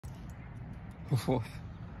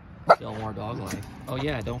DelMar Dog Life. Oh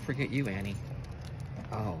yeah, don't forget you, Annie.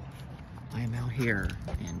 Oh, I am out here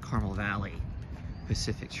in Carmel Valley,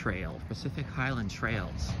 Pacific Highland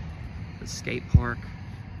Trails. The skate park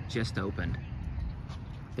just opened.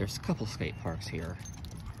 There's a couple skate parks here.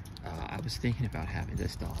 I was thinking about having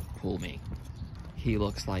this dog pull me. He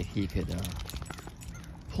looks like he could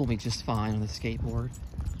pull me just fine on the skateboard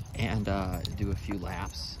and do a few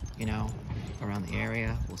laps, you know, around the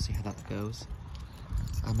area. We'll see how that goes.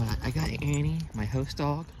 I got Annie, my host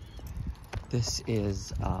dog. This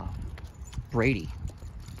is Brady.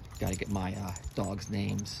 Got to get my dog's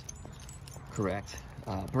names correct.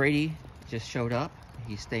 Brady just showed up.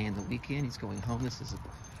 He's staying the weekend. He's going home. This is a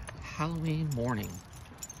Halloween morning.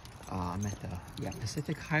 I'm at the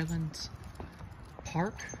Pacific Highlands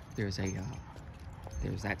Park. There's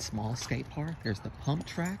that small skate park. There's the pump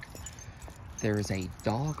track. There's a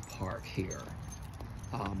dog park here.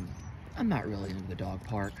 I'm not really into the dog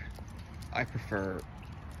park. I prefer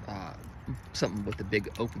something with a big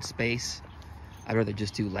open space. I'd rather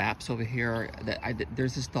just do laps over here.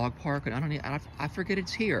 There's this dog park, and I forget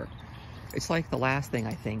it's here. It's like the last thing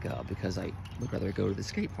I think of because I would rather go to the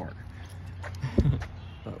skate park.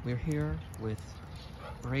 But we're here with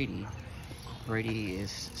Brady. Brady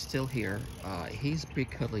is still here. He's a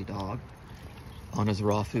big cuddly dog on his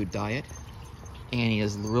raw food diet. Annie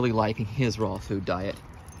is really liking his raw food diet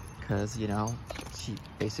because, you know, she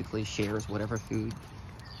basically shares whatever food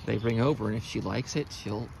they bring over, and if she likes it,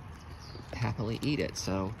 she'll happily eat it.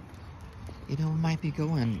 So, you know, might be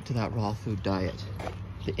going to that raw food diet,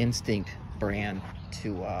 the Instinct brand,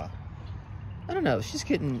 to I don't know, she's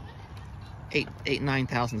getting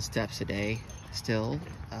 9,000 steps a day still.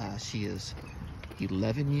 She is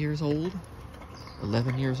 11 years old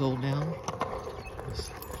now.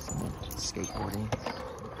 There's someone skateboarding.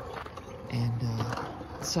 And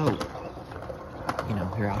so, you know,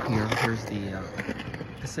 we're out here. Here's the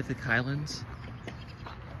Pacific Highlands.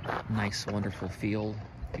 Nice, wonderful field.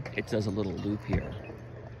 It does a little loop here.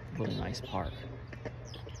 Really nice park.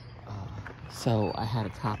 So I had a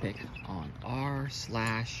topic on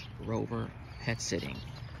r/Rover Petsitting.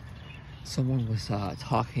 Someone was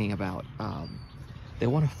talking about they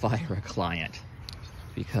want to fire a client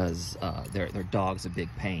because their dog's a big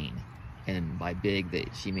pain, and by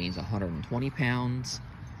big she means 120 pounds,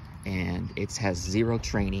 and it has zero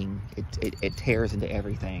training. It tears into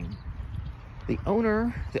everything. The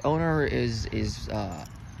owner is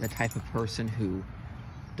the type of person who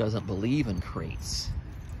doesn't believe in crates,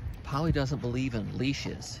 probably doesn't believe in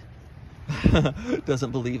leashes,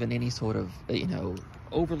 doesn't believe in any sort of, you know,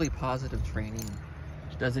 overly positive training,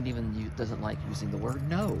 doesn't like using the word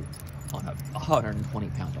no on a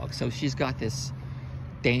 120-pound dog. So she's got this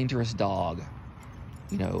dangerous dog,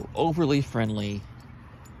 you know, overly friendly,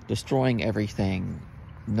 destroying everything,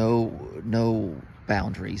 no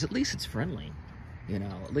boundaries. At least it's friendly, you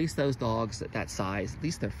know. At least those dogs that size, at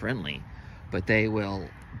least they're friendly, but they will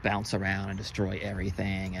bounce around and destroy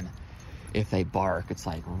everything. And if they bark, it's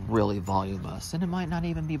like really voluminous, and it might not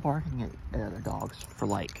even be barking at other dogs for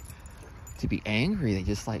like to be angry. They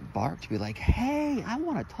just like bark to be like, hey, I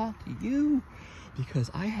want to talk to you because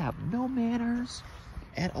I have no manners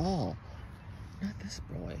at all. Not this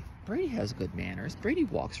boy. Brady has good manners. Brady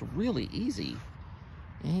walks really easy,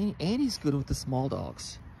 and he's good with the small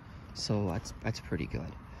dogs, so that's pretty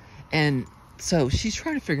good. And so she's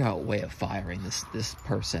trying to figure out a way of firing this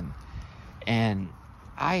person, and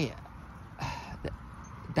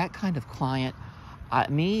that kind of client, I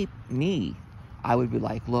would be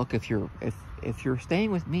like, look, if you're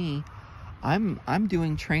staying with me, I'm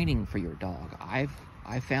doing training for your dog. I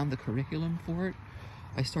found the curriculum for it.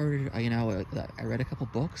 I started, you know, I read a couple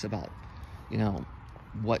books about, you know,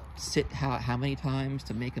 how many times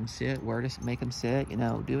to make them sit, where to make them sit, you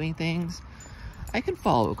know, doing things. I can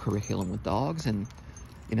follow a curriculum with dogs, and,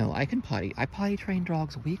 you know, I potty train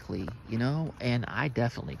dogs weekly, you know, and I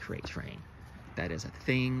definitely crate train. That is a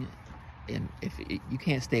thing. And you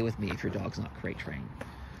can't stay with me if your dog's not crate trained,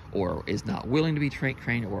 or is not willing to be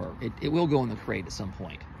trained, or it will go in the crate at some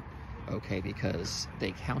point, okay, because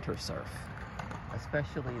they counter surf,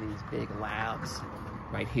 especially these big labs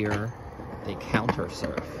right here. They counter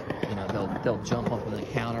surf, you know. They'll jump up on the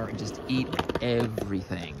counter and just eat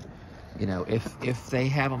everything, you know, if they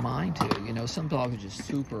have a mind to. You know, some dogs are just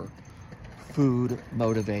super food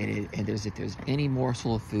motivated, and if there's any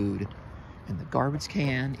morsel of food in the garbage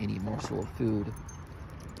can, any morsel of food,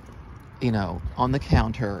 you know, on the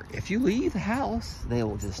counter, if you leave the house, they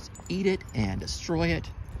will just eat it and destroy it,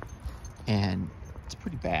 and it's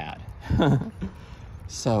pretty bad.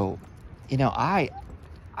 So, you know,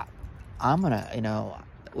 I'm gonna, you know,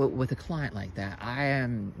 with a client like that, I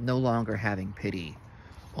am no longer having pity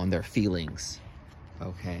on their feelings.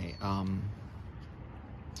 Okay.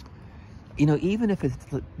 You know, even if it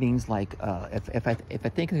means like, if I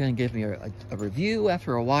think they're gonna give me a review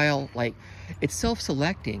after a while, like, it's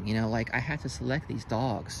self-selecting. You know, like, I have to select these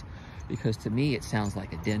dogs because to me it sounds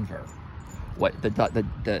like a Denver. What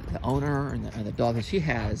the owner and the dog that she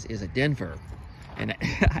has is a Denver, and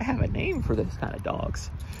I have a name for this kind of dogs.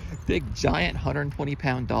 Big, giant,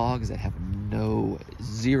 120-pound dogs that have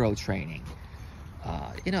zero training.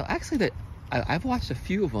 You know, actually, I've watched a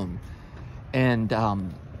few of them, and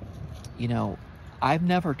you know, I've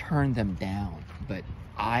never turned them down, but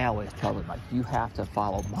I always tell them, like, you have to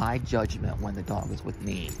follow my judgment when the dog is with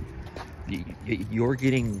me. You're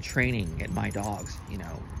getting training at my dogs, you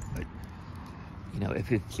know, but, you know,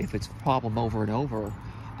 if it's a problem over and over,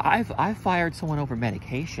 I've fired someone over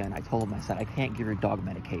medication. I told them, I said, I can't give your dog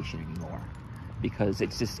medication anymore because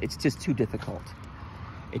it's just too difficult.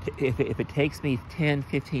 If it takes me 10,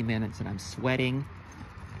 15 minutes and I'm sweating,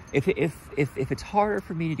 if it's harder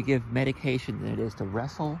for me to give medication than it is to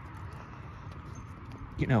wrestle,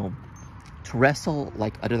 you know, to wrestle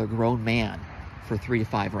like another grown man for 3 to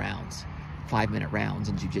 5 rounds, 5-minute rounds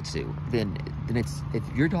in jiu-jitsu, then it's, if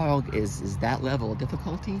your dog is that level of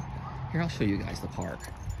difficulty, here, I'll show you guys the park.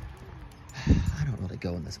 I don't really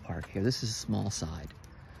go in this park here. This is a small side.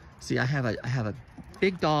 See, I have a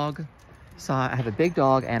big dog side. I have a big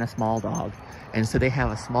dog and a small dog, and so they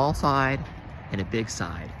have a small side and a big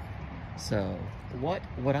side. So what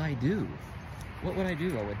would I do? What would I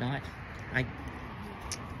do? I would not.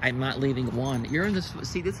 I'm not leaving one. You're in this.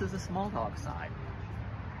 See, this is the small dog side.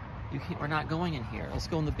 We're not going in here. Let's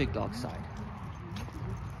go on the big dog side.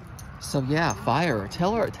 So yeah, fire her.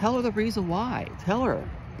 Tell her the reason why. Tell her,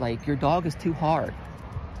 like, your dog is too hard.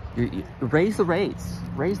 You raise the rates.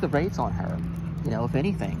 Raise the rates on her. You know, if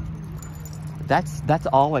anything. That's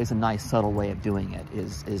always a nice subtle way of doing it.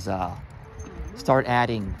 Is start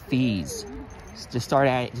adding fees. Just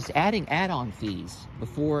adding add-on fees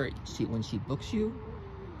before when she books you.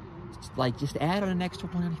 Like, just add on an extra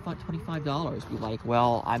 $25. Be like,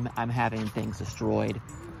 well, I'm having things destroyed,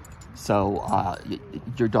 so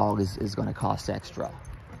your dog is going to cost extra.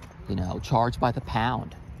 You know, charge by the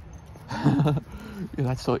pound.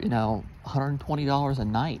 That's, so, you know, $120 a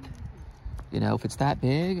night. You know, if it's that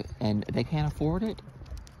big and they can't afford it,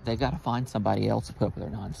 they got to find somebody else to put up with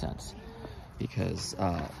their nonsense. Because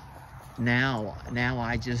now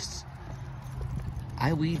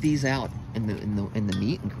I weed these out in the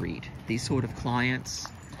meet and greet. These sort of clients,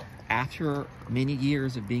 after many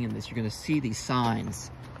years of being in this, you're going to see these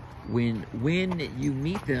signs. When you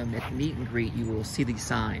meet them at the meet and greet, you will see these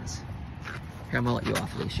signs. Here, I'm gonna let you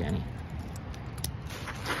off leash, Annie.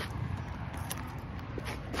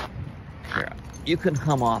 Here, you can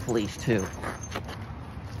come off leash too.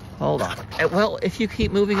 Hold on. Well, if you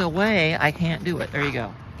keep moving away, I can't do it. There you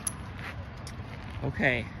go.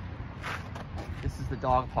 Okay. This is the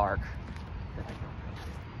dog park.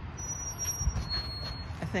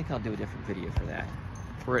 I think I'll do a different video for that.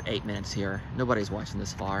 We're at 8 minutes here. Nobody's watching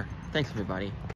this far. Thanks, everybody.